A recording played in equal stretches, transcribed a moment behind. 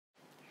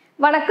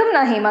வணக்கம்,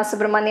 நான் Hema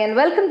Subramanian.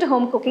 Welcome to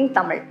home cooking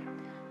Tamil.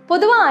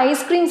 பொதுவாக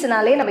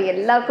ஐஸ்கிரீம்ஸ்னாலே நம்ம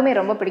எல்லாருக்குமே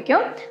ரொம்ப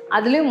பிடிக்கும்.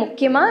 அதுலேயும்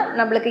முக்கியமாக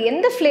நம்மளுக்கு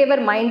எந்த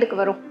ஃப்ளேவர் மைண்டுக்கு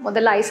வரும்?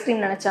 முதல்ல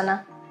ஐஸ்கிரீம் நினச்சானா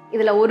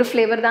இதில் ஒரு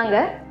ஃப்ளேவர் தாங்க,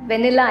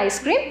 வெனிலா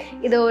ஐஸ்கிரீம்.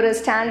 இது ஒரு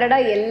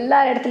ஸ்டாண்டர்டாக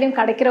எல்லா இடத்துலையும்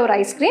கிடைக்கிற ஒரு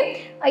ஐஸ்கிரீம்,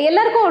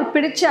 எல்லாருக்கும் ஒரு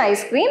பிடிச்ச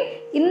ஐஸ்கிரீம்.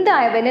 இந்த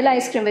வெனிலா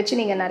ஐஸ்கிரீம்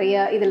வச்சு நீங்கள்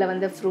நிறைய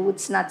இதில்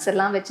ஃப்ரூட்ஸ் நட்ஸ்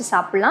எல்லாம் வச்சு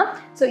சாப்பிட்லாம்.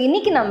 ஸோ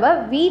இன்றைக்கி நம்ம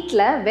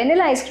வீட்டில்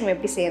வெனிலா ஐஸ்கிரீம்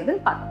எப்படி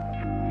செய்கிறதுன்னு பார்க்கலாம்.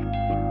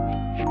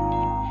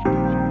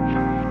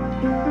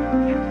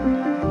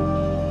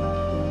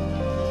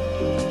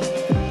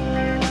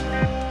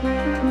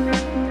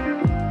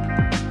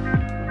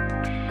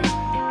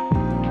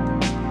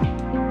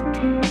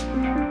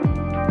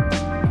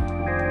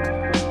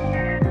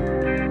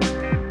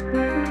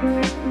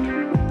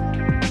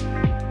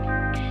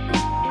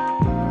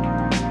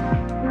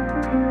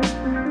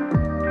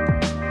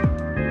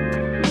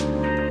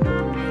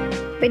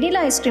 வெனிலா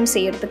ஐஸ்கிரீம்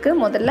செய்யறதுக்கு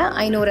முதல்ல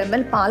 500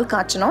 ml பால்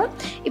காய்ச்சணும்.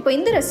 இப்போ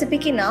இந்த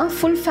ரெசிபிக்கு நான்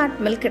ஃபுல் ஃபேட்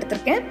மில்க்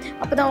எடுத்திருக்கேன்.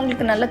 அப்போ தான்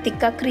உங்களுக்கு நல்லா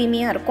திக்காக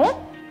க்ரீமியாக இருக்கும்.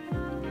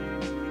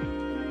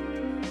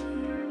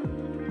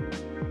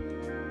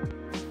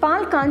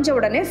 பால் காஞ்ச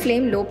உடனே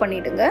ஃப்ளேம் லோ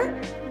பண்ணிவிடுங்க.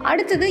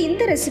 அடுத்தது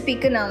இந்த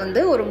ரெசிபிக்கு நான்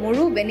ஒரு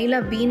முழு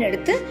வெனிலா பீன்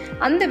எடுத்து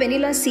அந்த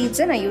வெனிலா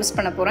சீட்ஸை நான் யூஸ்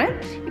பண்ண போகிறேன்.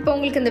 இப்போ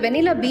உங்களுக்கு இந்த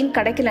வெனிலா பீன்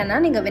கிடைக்கலன்னா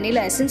நீங்கள்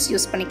வெனிலா எசன்ஸ்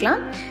யூஸ்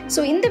பண்ணிக்கலாம்.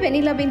 ஸோ இந்த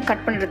வெனிலா பீன்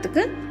கட்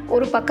பண்ணுறதுக்கு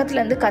ஒரு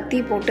பக்கத்துலேருந்து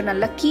கத்தி போட்டு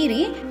நல்லா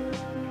கீறி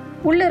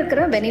உள்ளே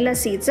இருக்கிற வெனிலா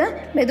சீட்ஸை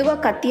மெதுவாக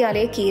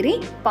கத்தியாலே கீறி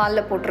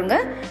பாலில் போட்டுருங்க.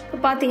 இப்போ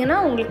பார்த்தீங்கன்னா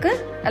உங்களுக்கு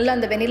நல்லா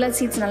அந்த வெனிலா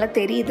சீட்ஸ் நல்லா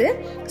தெரியுது.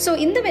 ஸோ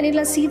இந்த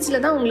வெனிலா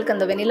சீட்ஸில் தான் உங்களுக்கு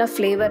அந்த வெனிலா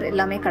ஃப்ளேவர்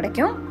எல்லாமே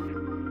கிடைக்கும்.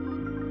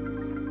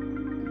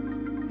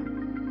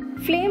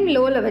 ஃப்ளேம்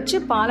லோவில் வச்சு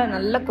பாலை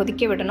நல்லா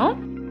கொதிக்க விடணும்.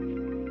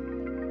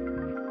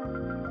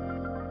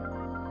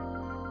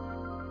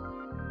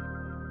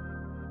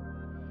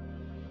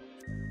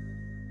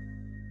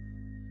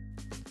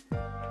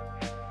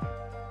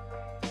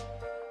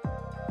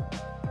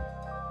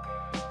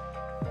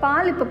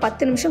 பால் இப்போ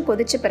 10 நிமிஷம்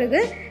கொதிச்ச பிறகு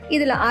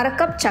இதில் 1/2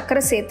 கப்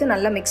சர்க்கரை சேர்த்து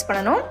நல்லா மிக்ஸ்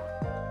பண்ணணும்.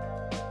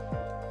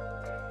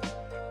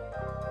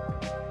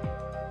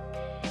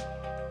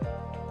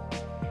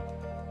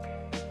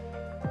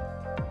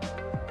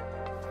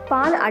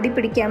 பால்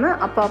அடிப்பிடிக்காம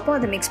அப்பப்போ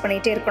அதை மிக்ஸ்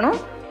பண்ணிகிட்டே இருக்கணும்.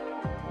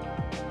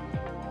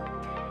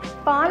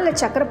 பாலில்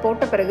சர்க்கரை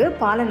போட்ட பிறகு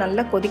பாலை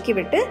நல்லா கொதிக்க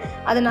விட்டு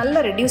அதை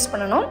நல்லா ரெடியூஸ்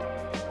பண்ணணும்.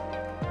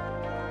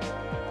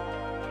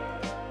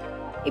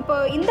 இப்போ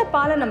இந்த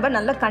பாலை நம்ம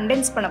நல்லா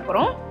கண்டென்ஸ் பண்ண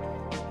போகிறோம்.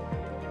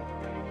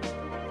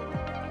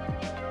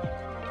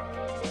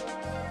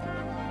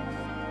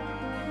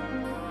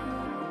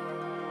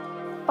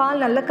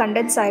 பால் நல்லா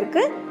கண்டென்ஸ்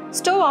ஆயிருக்கு.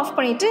 ஸ்டவ் ஆஃப்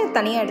பண்ணிவிட்டு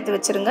தனியாக எடுத்து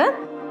வச்சுருங்க.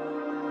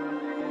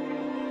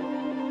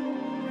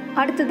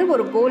 அடுத்தது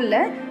ஒரு பவுலில்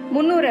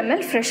 300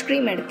 ml ஃப்ரெஷ்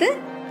க்ரீம் எடுத்து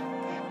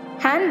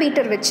ஹேண்ட்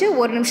பீட்டர் வச்சு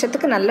 1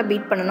 நிமிஷத்துக்கு நல்லா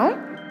பீட் பண்ணணும்.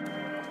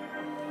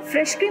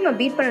 ஃப்ரெஷ் க்ரீமை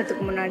பீட்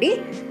பண்ணுறதுக்கு முன்னாடி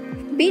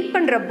பீட்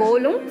பண்ணுற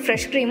பவுலும்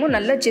ஃப்ரெஷ் க்ரீமும்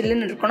நல்லா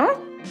ஜில்லுன்னு இருக்கணும்.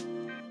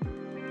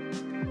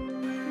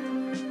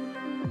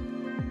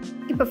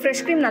 இப்போ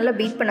ஃப்ரெஷ் க்ரீம் நல்லா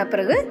பீட் பண்ண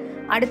பிறகு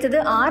அடுத்தது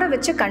ஆற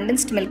வச்ச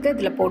கண்டென்ஸ்ட் மில்க்கு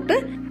இதில் போட்டு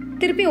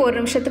திருப்பி 1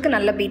 நிமிஷத்துக்கு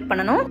நல்லா பீட்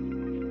பண்ணணும்.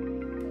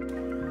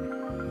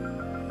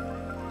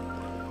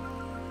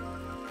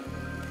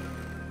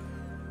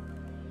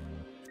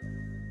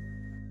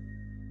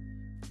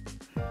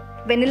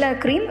 வெனிலா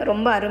க்ரீம்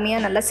ரொம்ப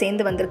அருமையாக நல்லா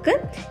சேர்ந்து வந்திருக்கு.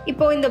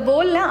 இப்போ இந்த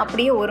பவுலில்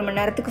அப்படியே 1 மணி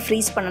நேரத்துக்கு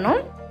ஃப்ரீஸ் பண்ணணும்.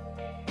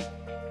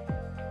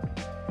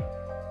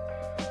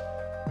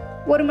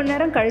 1 மணி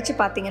நேரம் கழித்து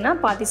பார்த்தீங்கன்னா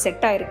பாதி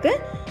செட் ஆயிருக்கு.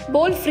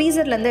 பவுல்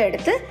ஃப்ரீசர்லேருந்து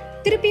எடுத்து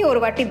திருப்பி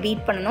ஒரு வாட்டி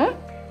பீட் பண்ணணும்.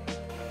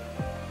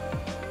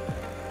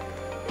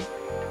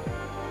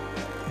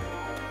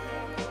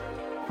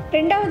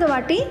 ரெண்டாவது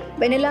வாட்டி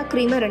வெனிலா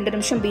க்ரீமை 2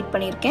 நிமிஷம் பீட்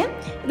பண்ணியிருக்கேன்.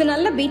 இது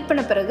நல்லா பீட்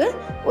பண்ண பிறகு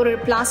ஒரு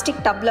பிளாஸ்டிக்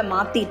டப்பில்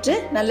மாற்றிட்டு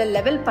நல்லா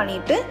லெவல்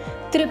பண்ணிவிட்டு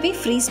திருப்பி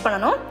ஃப்ரீஸ்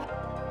பண்ணணும்.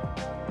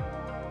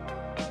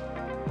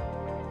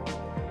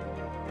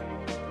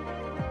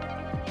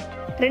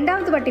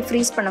 ரெண்டாவது வாட்டி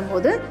ஃப்ரீஸ்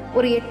பண்ணும்போது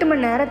ஒரு 8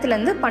 மணி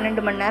நேரத்துலேருந்து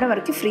 12 மணி நேரம்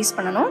வரைக்கும் ஃப்ரீஸ்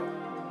பண்ணணும்.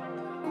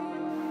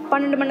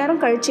 12 மணி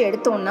நேரம் கழித்து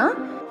எடுத்தோன்னா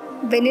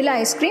வெனிலா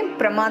ஐஸ்கிரீம்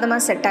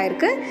பிரமாதமாக செட்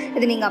ஆயிருக்கு.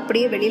 இது நீங்கள்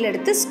அப்படியே வெளியில்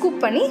எடுத்து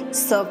ஸ்கூப் பண்ணி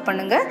சர்வ்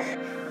பண்ணுங்கள்.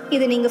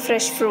 இது நீங்கள்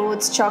fresh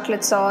fruits,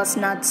 chocolate sauce,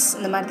 nuts,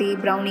 இந்த மாதிரி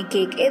ப்ரௌனி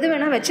கேக் எது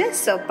வேணால் வச்சு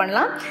சர்வ்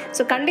பண்ணலாம்.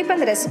 ஸோ கண்டிப்பாக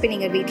இந்த ரெசிபி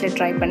நீங்கள் வீட்டில்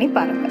ட்ரை பண்ணி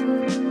பாருங்கள்.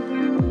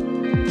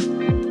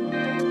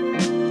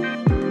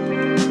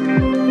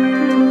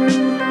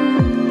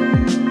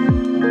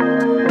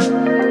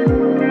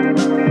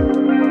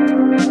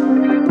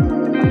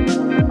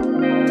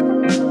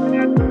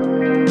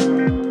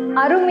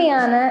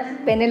 அருமையான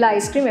வெனிலா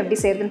ஐஸ்கிரீம் எப்படி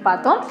செய்யறதுன்னு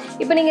பார்த்தோம்.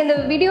 இப்போ நீங்கள் இந்த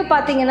வீடியோ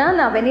பார்த்தீங்கன்னா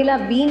நான் வெனிலா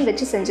பீன்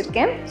வச்சு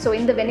செஞ்சுருக்கேன். ஸோ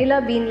இந்த வெனிலா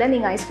பீனில்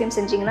நீங்கள் ஐஸ்கிரீம்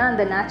செஞ்சிங்கன்னா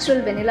அந்த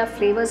நேச்சுரல் வெனிலா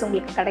ஃப்ளேவர்ஸ்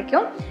உங்களுக்கு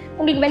கிடைக்கும்.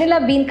 உங்களுக்கு வெனிலா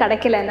பீன்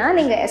கிடைக்கலன்னா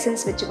நீங்கள்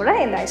எசன்ஸ் வச்சு கூட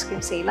இந்த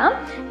ஐஸ்கிரீம் செய்யலாம்.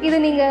 இது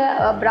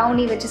நீங்கள்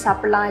ப்ரௌனி வச்சு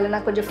சாப்பிட்லாம்,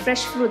 இல்லைனா கொஞ்சம்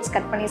ஃப்ரெஷ் ஃப்ரூட்ஸ்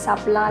கட் பண்ணி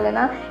சாப்பிட்லாம்,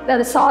 இல்லைனா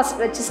ஏதாவது சாஸ்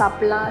வச்சு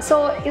சாப்பிட்லாம். ஸோ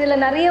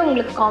இதில் நிறைய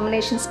உங்களுக்கு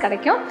காம்பினேஷன்ஸ்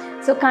கிடைக்கும்.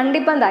 ஸோ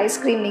கண்டிப்பாக அந்த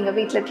ஐஸ்கிரீம் நீங்கள்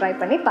வீட்டில் ட்ரை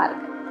பண்ணி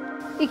பாருங்கள்.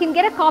 You can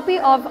get a copy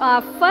of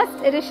our first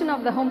edition of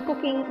the home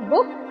cooking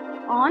book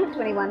on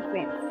 21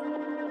 frames.